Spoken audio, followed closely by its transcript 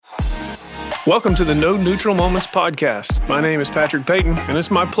Welcome to the No Neutral Moments podcast. My name is Patrick Payton, and it's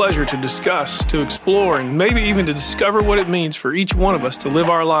my pleasure to discuss, to explore, and maybe even to discover what it means for each one of us to live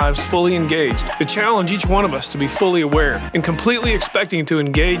our lives fully engaged, to challenge each one of us to be fully aware, and completely expecting to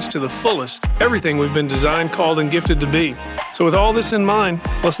engage to the fullest everything we've been designed, called, and gifted to be. So with all this in mind,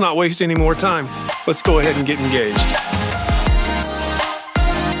 let's not waste any more time. Let's go ahead and get engaged.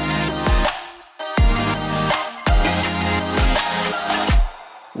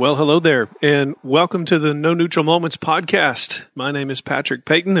 Well, hello there, and welcome to the No Neutral Moments podcast. My name is Patrick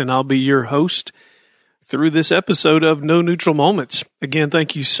Payton, and I'll be your host through this episode of No Neutral Moments. Again,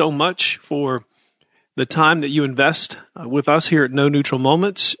 thank you so much for the time that you invest with us here at No Neutral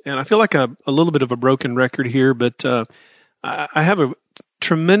Moments. And I feel like a little bit of a broken record here, but I have a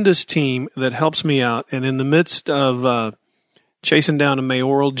tremendous team that helps me out. And in the midst of chasing down a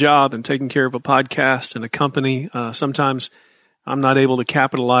mayoral job and taking care of a podcast and a company, sometimes I'm not able to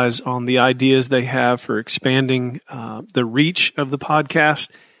capitalize on the ideas they have for expanding the reach of the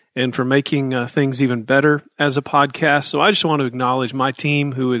podcast and for making things even better as a podcast. So I just want to acknowledge my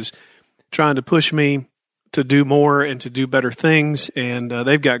team who is trying to push me to do more and to do better things. And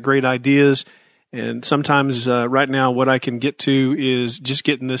they've got great ideas. And sometimes right now what I can get to is just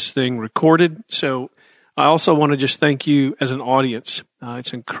getting this thing recorded. So I also want to just thank you as an audience.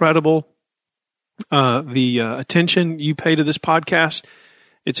 It's incredible. The attention you pay to this podcast.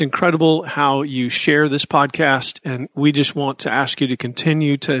 It's incredible how you share this podcast, and we just want to ask you to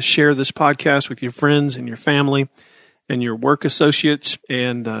continue to share this podcast with your friends and your family and your work associates,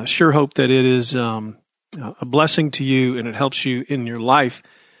 and sure hope that it is a blessing to you and it helps you in your life.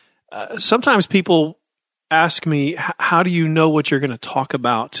 Sometimes people ask me, how do you know what you're going to talk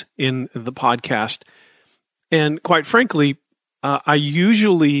about in the podcast? And quite frankly, I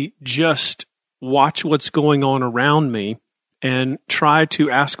usually just watch what's going on around me and try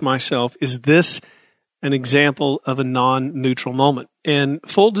to ask myself, is this an example of a non-neutral moment? And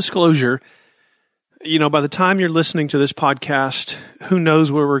full disclosure, by the time you're listening to this podcast, who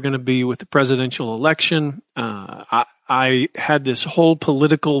knows where we're going to be with the presidential election? I had this whole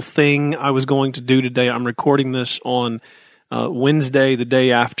political thing I was going to do today. I'm recording this on Wednesday, the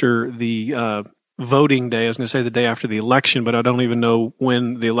day after the voting day. I was going to say the day after the election, but I don't even know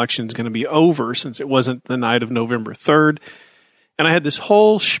when the election is going to be over since it wasn't the night of November 3rd. And I had this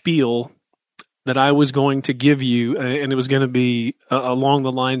whole spiel that I was going to give you, and it was going to be along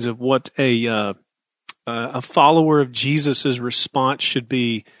the lines of what a follower of Jesus's response should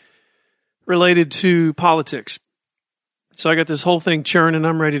be related to politics. So I got this whole thing churning.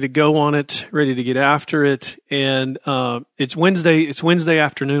 I'm ready to go on it, ready to get after it. And it's Wednesday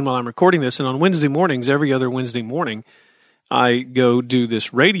afternoon while I'm recording this. And on Wednesday mornings, every other Wednesday morning, I go do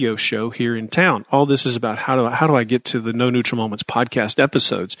this radio show here in town. All this is about how do I get to the No Neutral Moments podcast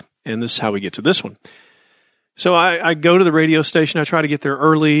episodes. And this is how we get to this one. So I go to the radio station. I try to get there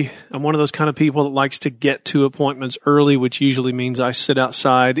early. I'm one of those kind of people that likes to get to appointments early, which usually means I sit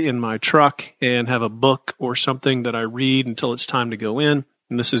outside in my truck and have a book or something that I read until it's time to go in.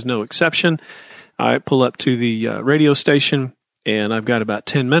 And this is no exception. I pull up to the radio station, and I've got about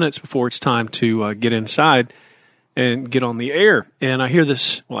 10 minutes before it's time to get inside and get on the air. And I hear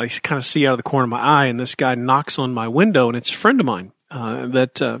this, I kind of see out of the corner of my eye, and this guy knocks on my window, and it's a friend of mine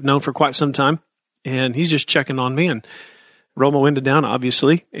that I've known for quite some time. And he's just checking on me, and roll my window down,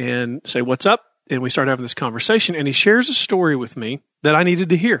 obviously, and say, "What's up?" And we start having this conversation, and he shares a story with me that I needed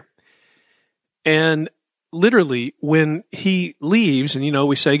to hear. And literally, when he leaves, and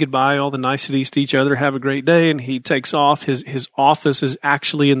we say goodbye, all the niceties to each other, have a great day, and he takes off. His office is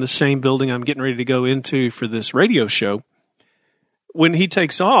actually in the same building I'm getting ready to go into for this radio show. When he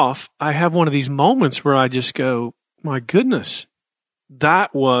takes off, I have one of these moments where I just go, "My goodness,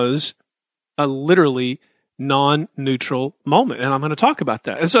 that was a literally non-neutral moment," and I'm going to talk about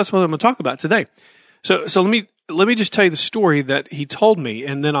that. And so that's what I'm going to talk about today. So let me just tell you the story that he told me,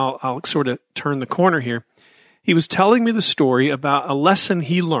 and then I'll sort of turn the corner here. He was telling me the story about a lesson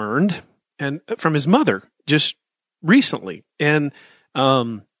he learned and from his mother just recently, and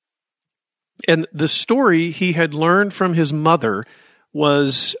the story he had learned from his mother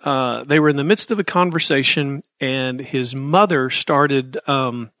was they were in the midst of a conversation, and his mother started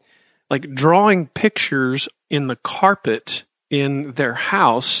drawing pictures in the carpet in their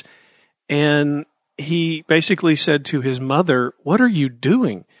house. And he basically said to his mother, "What are you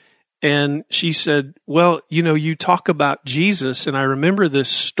doing?" And she said, "Well, you talk about Jesus. And I remember this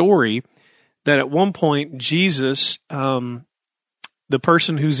story that at one point, Jesus, the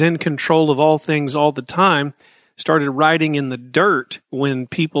person who's in control of all things all the time, started writing in the dirt when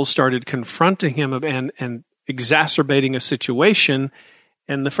people started confronting him and exacerbating a situation.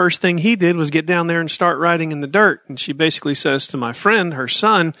 And the first thing he did was get down there and start writing in the dirt. And she basically says to my friend, her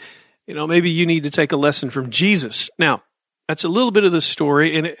son, maybe you need to take a lesson from Jesus. Now, that's a little bit of the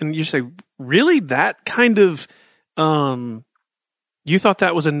story. And you say, really? That kind of, you thought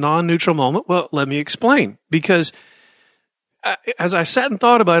that was a non-neutral moment? Well, let me explain. Because as I sat and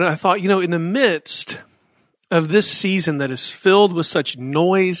thought about it, I thought, in the midst of this season that is filled with such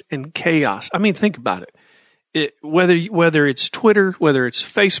noise and chaos, I mean, think about it. Whether it's Twitter, whether it's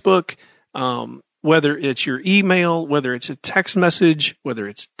Facebook, whether it's your email, whether it's a text message, whether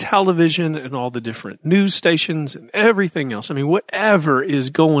it's television and all the different news stations and everything else. I mean, whatever is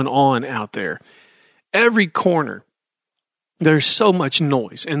going on out there, every corner, there's so much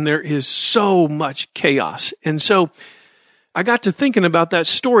noise and there is so much chaos. And so I got to thinking about that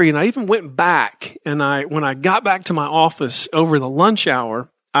story, and I even went back, and when I got back to my office over the lunch hour,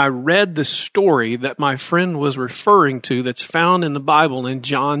 I read the story that my friend was referring to that's found in the Bible in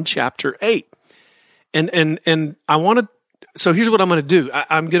John chapter 8. And I want to, so here's what I'm going to do.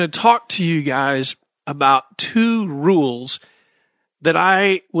 I'm going to talk to you guys about two rules that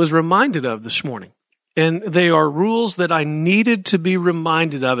I was reminded of this morning. And they are rules that I needed to be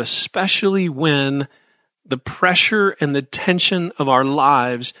reminded of, especially when the pressure and the tension of our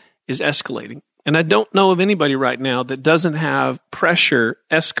lives is escalating. And I don't know of anybody right now that doesn't have pressure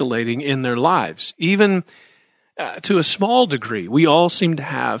escalating in their lives. Even to a small degree, we all seem to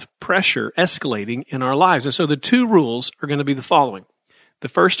have pressure escalating in our lives. And so the two rules are going to be the following. The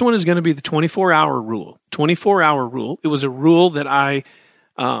first one is going to be the 24-hour rule. 24-hour rule. It was a rule that I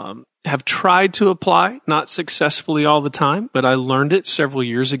have tried to apply, not successfully all the time, but I learned it several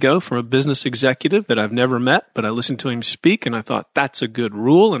years ago from a business executive that I've never met, but I listened to him speak, and I thought, that's a good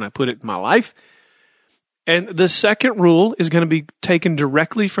rule, and I put it in my life. And the second rule is going to be taken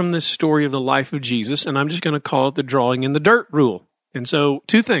directly from this story of the life of Jesus, and I'm just going to call it the drawing in the dirt rule. And so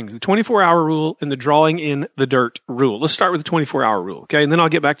two things, the 24-hour rule and the drawing in the dirt rule. Let's start with the 24-hour rule, okay? And then I'll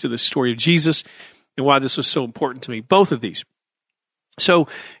get back to the story of Jesus and why this was so important to me, both of these. So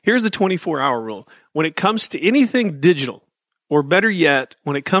here's the 24-hour rule. When it comes to anything digital, or better yet,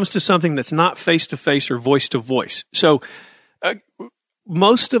 when it comes to something that's not face-to-face or voice-to-voice. So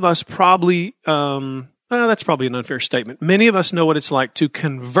most of us probably... that's probably an unfair statement. Many of us know what it's like to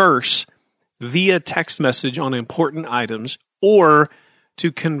converse via text message on important items or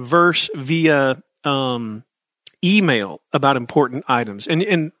to converse via email about important items.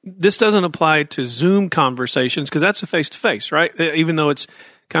 And this doesn't apply to Zoom conversations because that's a face-to-face, right? Even though it's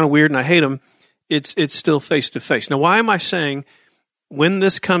kind of weird and I hate them, it's still face-to-face. Now, why am I saying when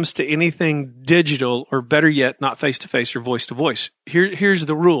this comes to anything digital or better yet, not face-to-face or voice-to-voice? Here's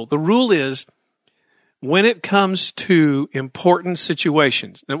the rule. The rule is, when it comes to important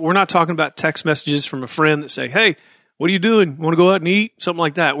situations, now we're not talking about text messages from a friend that say, hey, what are you doing? Want to go out and eat? Something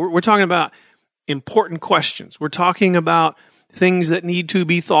like that. We're talking about important questions. We're talking about things that need to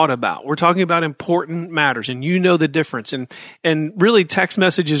be thought about. We're talking about important matters, and you know the difference. And really, text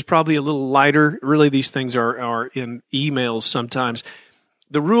message is probably a little lighter. Really, these things are in emails sometimes.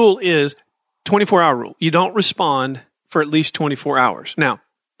 The rule is 24-hour rule. You don't respond for at least 24 hours. Now,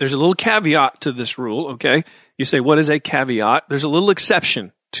 there's a little caveat to this rule, okay? You say, what is a caveat? There's a little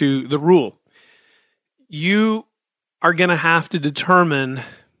exception to the rule. You are going to have to determine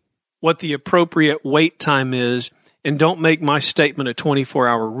what the appropriate wait time is, and don't make my statement a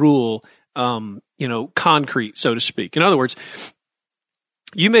 24-hour rule, concrete, so to speak. In other words,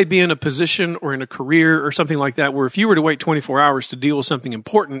 you may be in a position or in a career or something like that where if you were to wait 24 hours to deal with something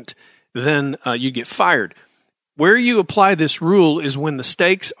important, then you get fired. Where you apply this rule is when the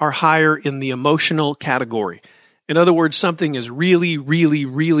stakes are higher in the emotional category. In other words, something is really, really,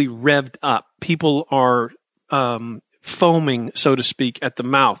 really revved up. People are foaming, so to speak, at the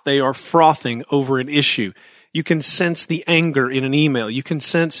mouth. They are frothing over an issue. You can sense the anger in an email. You can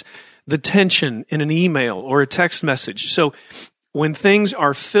sense the tension in an email or a text message. So when things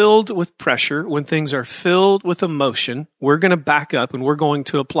are filled with pressure, when things are filled with emotion, we're going to back up and we're going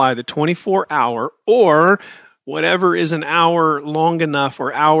to apply the 24-hour or whatever is an hour long enough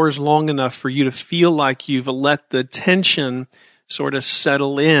or hours long enough for you to feel like you've let the tension sort of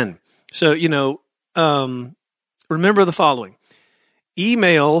settle in. So, remember the following.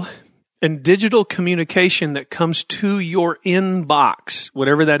 Email and digital communication that comes to your inbox,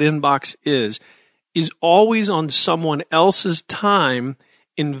 whatever that inbox is always on someone else's time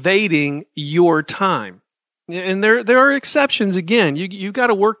invading your time. And there are exceptions. Again, you got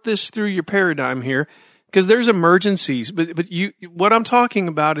to work this through your paradigm here. Because there's emergencies, but what I'm talking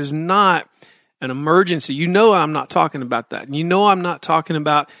about is not an emergency. You know I'm not talking about that. And you know I'm not talking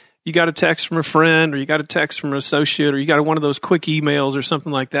about you got a text from a friend, or you got a text from an associate, or you got one of those quick emails or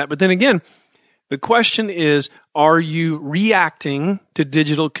something like that. But then again, the question is, are you reacting to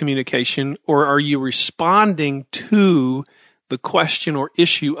digital communication, or are you responding to the question or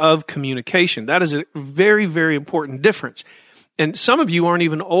issue of communication? That is a very, very important difference. And some of you aren't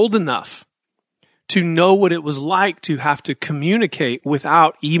even old enough to know what it was like to have to communicate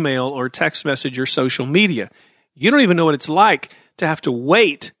without email or text message or social media. You don't even know what it's like to have to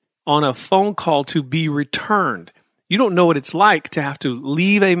wait on a phone call to be returned. You don't know what it's like to have to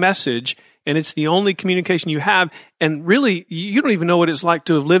leave a message and it's the only communication you have. And really, you don't even know what it's like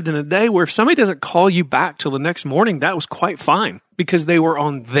to have lived in a day where if somebody doesn't call you back till the next morning, that was quite fine because they were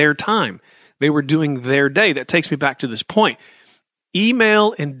on their time. They were doing their day. That takes me back to this point.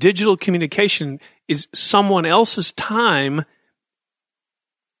 Email and digital communication is someone else's time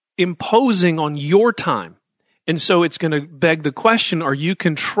imposing on your time. And so it's going to beg the question, are you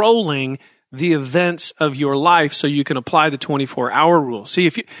controlling the events of your life so you can apply the 24-hour rule? See,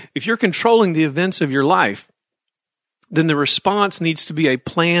 if you're controlling the events of your life, then the response needs to be a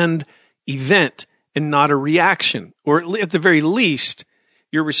planned event and not a reaction. Or at the very least,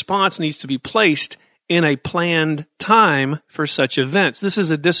 your response needs to be placed in a planned time for such events. This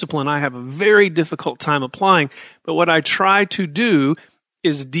is a discipline I have a very difficult time applying, but what I try to do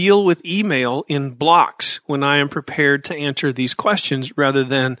is deal with email in blocks when I am prepared to answer these questions rather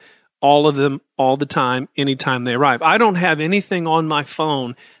than all of them all the time, anytime they arrive. I don't have anything on my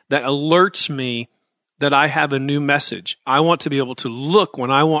phone that alerts me that I have a new message. I want to be able to look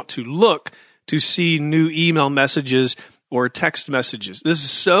when I want to look to see new email messages or text messages. This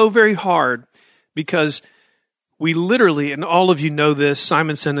is so very hard because we literally, and all of you know this,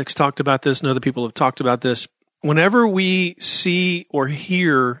 Simon Sinek's talked about this and other people have talked about this, whenever we see or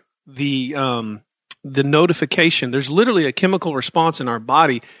hear the notification, there's literally a chemical response in our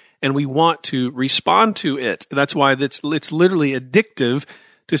body and we want to respond to it. That's why it's literally addictive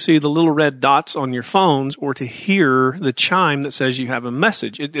to see the little red dots on your phones or to hear the chime that says you have a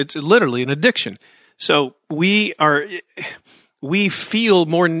message. It's literally an addiction. So we feel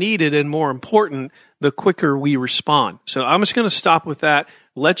more needed and more important the quicker we respond. So I'm just going to stop with that,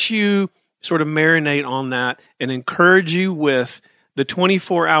 let you sort of marinate on that, and encourage you with the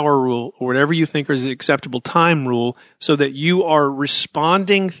 24-hour rule or whatever you think is the acceptable time rule so that you are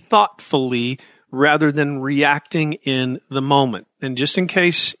responding thoughtfully rather than reacting in the moment. And just in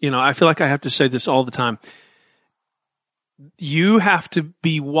case, I feel like I have to say this all the time, you have to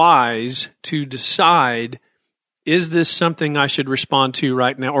be wise to decide, is this something I should respond to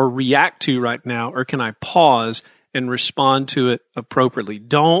right now or react to right now, or can I pause and respond to it appropriately?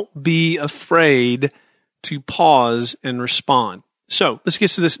 Don't be afraid to pause and respond. So let's get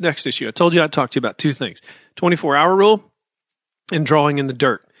to this next issue. I told you I'd talk to you about two things, 24-hour rule and drawing in the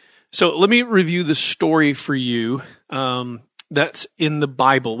dirt. So let me review the story for you that's in the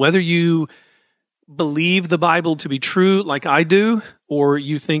Bible. Whether you believe the Bible to be true like I do, or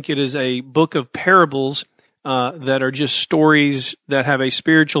you think it is a book of parables that are just stories that have a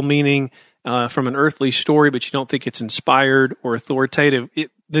spiritual meaning from an earthly story, but you don't think it's inspired or authoritative,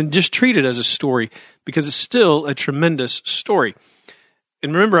 then just treat it as a story because it's still a tremendous story.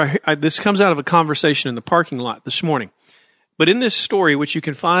 And remember, this comes out of a conversation in the parking lot this morning. But in this story, which you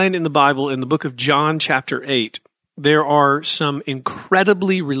can find in the Bible in the book of John chapter 8, there are some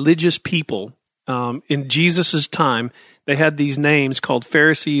incredibly religious people in Jesus' time. They had these names called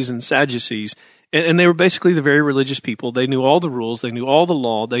Pharisees and Sadducees. And they were basically the very religious people. They knew all the rules. They knew all the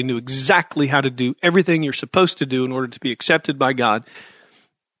law. They knew exactly how to do everything you're supposed to do in order to be accepted by God.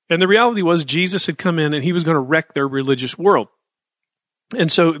 And the reality was Jesus had come in and he was going to wreck their religious world. And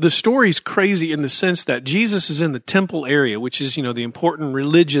so the story's crazy in the sense that Jesus is in the temple area, which is, the important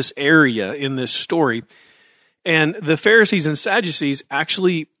religious area in this story. And the Pharisees and Sadducees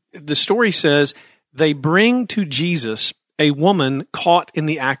actually, the story says, they bring to Jesus a woman caught in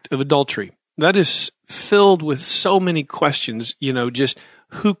the act of adultery. That is filled with so many questions, just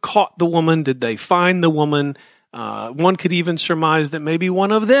who caught the woman? Did they find the woman? One could even surmise that maybe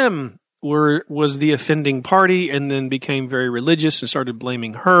one of them was the offending party and then became very religious and started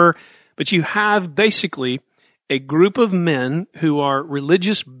blaming her. But you have basically a group of men who are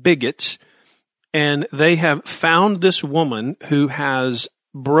religious bigots, and they have found this woman who has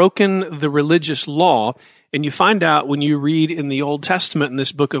broken the religious law. And you find out when you read in the Old Testament in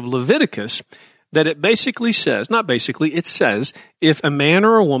this book of Leviticus that it basically says, it says, if a man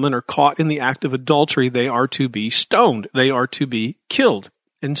or a woman are caught in the act of adultery, they are to be stoned. They are to be killed.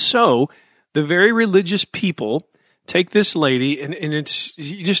 And so the very religious people take this lady and it's,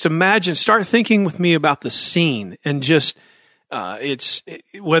 you just imagine, start thinking with me about the scene and just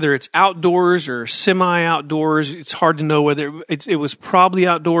Whether it's outdoors or semi-outdoors, it's hard to know whether it was probably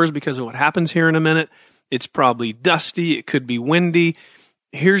outdoors because of what happens here in a minute. It's probably dusty. It could be windy.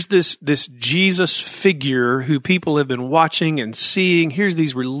 Here's this Jesus figure who people have been watching and seeing. Here's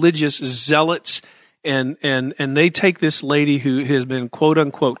these religious zealots, and they take this lady who has been, quote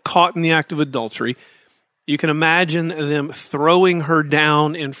unquote, caught in the act of adultery. You can imagine them throwing her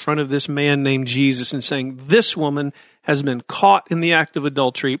down in front of this man named Jesus and saying, this woman has been caught in the act of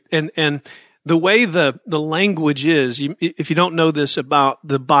adultery. And the way the language is, if you don't know this about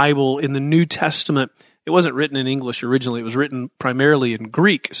the Bible in the New Testament, it wasn't written in English originally. It was written primarily in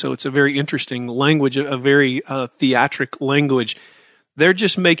Greek. So it's a very interesting language, a very theatric language. They're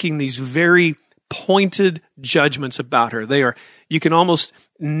just making these very pointed judgments about her. They are, you can almost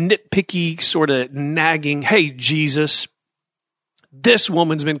nitpicky, sort of nagging, hey, Jesus, this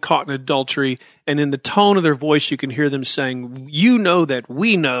woman's been caught in adultery. And in the tone of their voice, you can hear them saying, you know that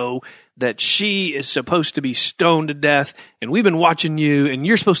we know that she is supposed to be stoned to death, and we've been watching you, and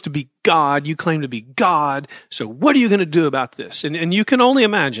you're supposed to be God. You claim to be God. So what are you going to do about this? And you can only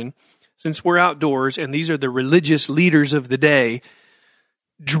imagine, since we're outdoors, and these are the religious leaders of the day,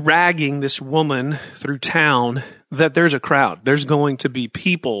 dragging this woman through town, that there's a crowd. There's going to be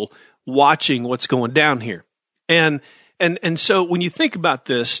people watching what's going down here. And so when you think about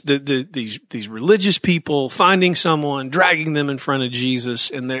this, these religious people finding someone, dragging them in front of Jesus,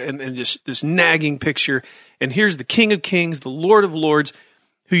 and just this nagging picture, and here's the King of Kings, the Lord of Lords,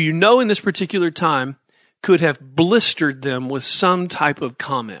 who you know in this particular time could have blistered them with some type of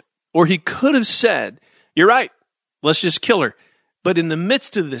comment. Or he could have said, you're right, let's just kill her. But in the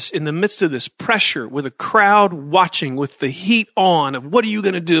midst of this pressure, with a crowd watching, with the heat on of what are you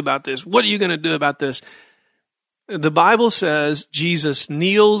going to do about this? What are you going to do about this? The Bible says Jesus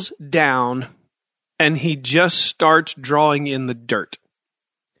kneels down and he just starts drawing in the dirt.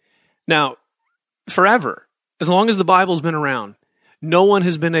 Now, forever, as long as the Bible's been around, no one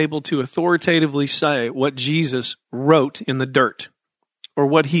has been able to authoritatively say what Jesus wrote in the dirt or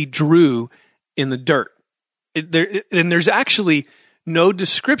what he drew in the dirt. And there's actually no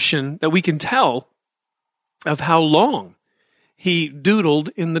description that we can tell of how long he doodled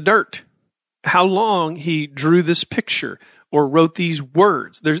in the dirt, how long he drew this picture or wrote these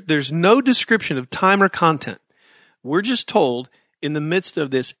words. There's no description of time or content. We're just told in the midst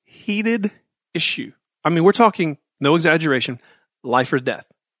of this heated issue. I mean, we're talking, no exaggeration, life or death.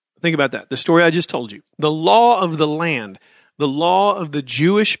 Think about that. The story I just told you. The law of the land, the law of the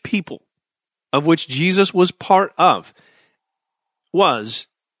Jewish people, of which Jesus was part of, was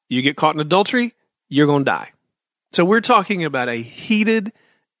you get caught in adultery, you're going to die. So we're talking about a heated,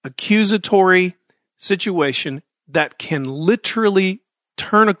 accusatory situation that can literally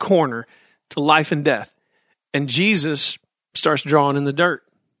turn a corner to life and death. And Jesus starts drawing in the dirt.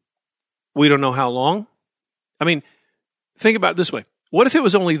 We don't know how long. I mean, think about it this way. What if it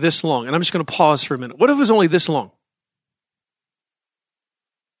was only this long? And I'm just going to pause for a minute. What if it was only this long?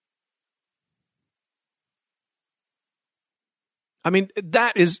 I mean,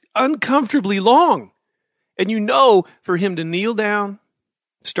 that is uncomfortably long. And you know, for him to kneel down,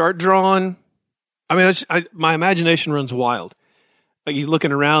 start drawing. I mean, my imagination runs wild. Like he's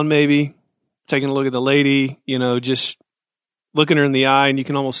looking around maybe, taking a look at the lady, just looking her in the eye, and you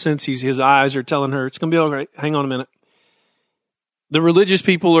can almost sense his eyes are telling her, it's going to be all right. Hang on a minute. The religious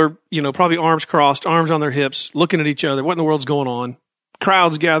people are, probably arms crossed, arms on their hips, looking at each other. What in the world's going on?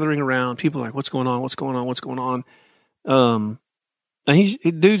 Crowds gathering around. People are like, what's going on? What's going on? What's going on?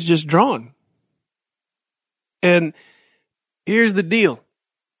 And dude's just drawing. And here's the deal.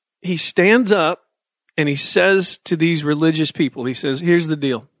 He stands up and he says to these religious people, he says, here's the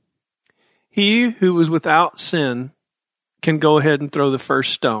deal. He who was without sin can go ahead and throw the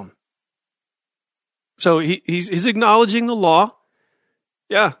first stone. So he's acknowledging the law.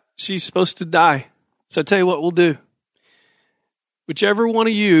 Yeah, she's supposed to die. So I tell you what we'll do. Whichever one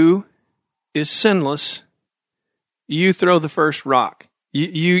of you is sinless, you throw the first rock.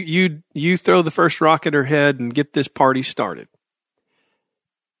 You throw the first rock at her head and get this party started.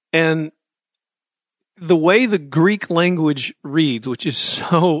 And the way the Greek language reads, which is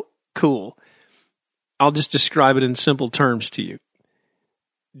so cool, I'll just describe it in simple terms to you.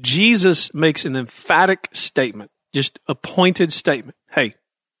 Jesus makes an emphatic statement, just a pointed statement. Hey,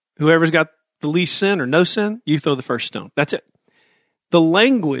 whoever's got the least sin or no sin, you throw the first stone. That's it. The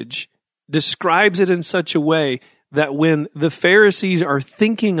language describes it in such a way that when the Pharisees are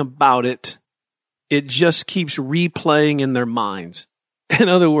thinking about it, it just keeps replaying in their minds. In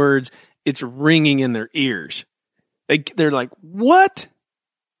other words, it's ringing in their ears. They're like, what?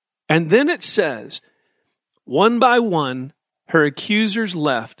 And then it says, one by one, her accusers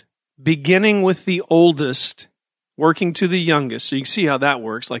left, beginning with the oldest, working to the youngest. So you can see how that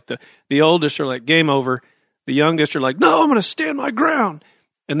works. Like the oldest are like, game over. The youngest are like, no, I'm going to stand my ground.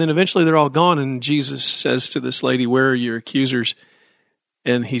 And then eventually they're all gone. And Jesus says to this lady, where are your accusers?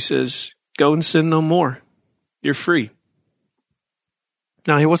 And he says, go and sin no more. You're free.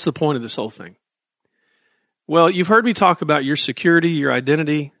 Now, hey, what's the point of this whole thing? Well, you've heard me talk about your security, your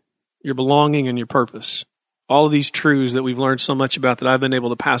identity, your belonging, and your purpose. All of these truths that we've learned so much about that I've been able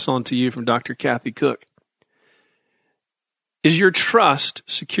to pass on to you from Dr. Kathy Cook. Is your trust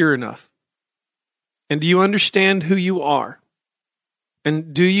secure enough? And do you understand who you are?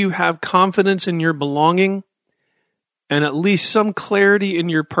 And do you have confidence in your belonging and at least some clarity in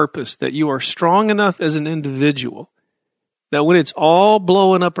your purpose that you are strong enough as an individual that when it's all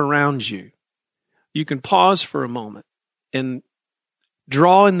blowing up around you, you can pause for a moment and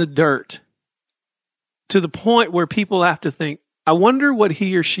draw in the dirt to the point where people have to think, I wonder what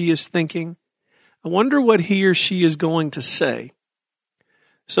he or she is thinking. I wonder what he or she is going to say.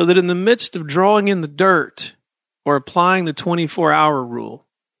 So that in the midst of drawing in the dirt or applying the 24-hour rule,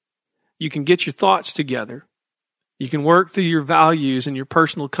 you can get your thoughts together. You can work through your values and your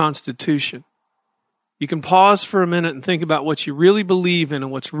personal constitution. You can pause for a minute and think about what you really believe in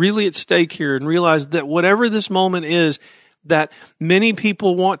and what's really at stake here and realize that whatever this moment is, that many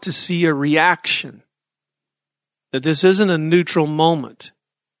people want to see a reaction, that this isn't a neutral moment,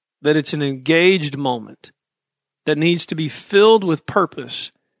 that it's an engaged moment that needs to be filled with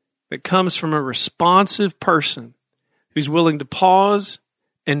purpose that comes from a responsive person who's willing to pause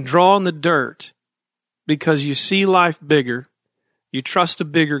and draw in the dirt because you see life bigger, you trust a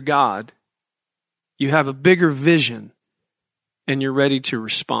bigger God, you have a bigger vision, and you're ready to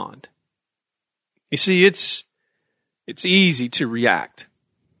respond. You see, it's easy to react.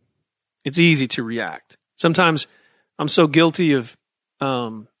 It's easy to react. Sometimes I'm so guilty of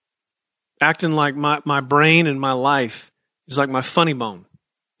acting like my brain and my life is like my funny bone.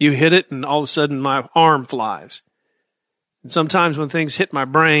 You hit it and all of a sudden my arm flies. And sometimes when things hit my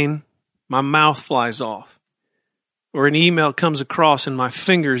brain, my mouth flies off. Or an email comes across and my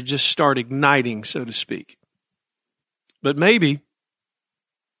fingers just start igniting, so to speak. But maybe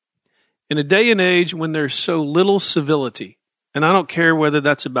in a day and age when there's so little civility, and I don't care whether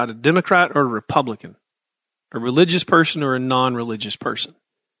that's about a Democrat or a Republican, a religious person or a non-religious person,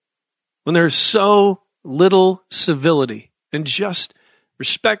 when there's so little civility and just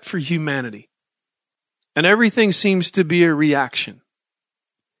respect for humanity, and everything seems to be a reaction,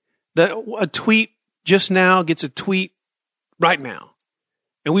 that a tweet just now gets a tweet right now,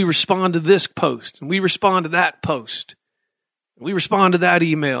 and we respond to this post, and we respond to that post, and we respond to that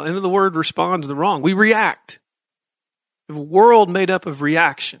email, and the word respond's the wrong. We react. We have a world made up of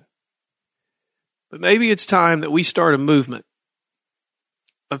reaction. But maybe it's time that we start a movement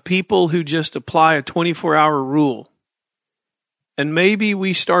of people who just apply a 24-hour rule. And maybe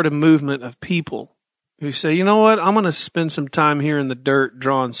we start a movement of people who say, you know what, I'm going to spend some time here in the dirt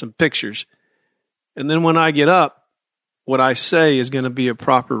drawing some pictures. And then when I get up, what I say is going to be a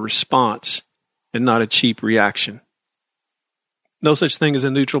proper response and not a cheap reaction. No such thing as a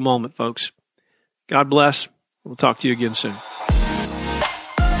neutral moment, folks. God bless. We'll talk to you again soon.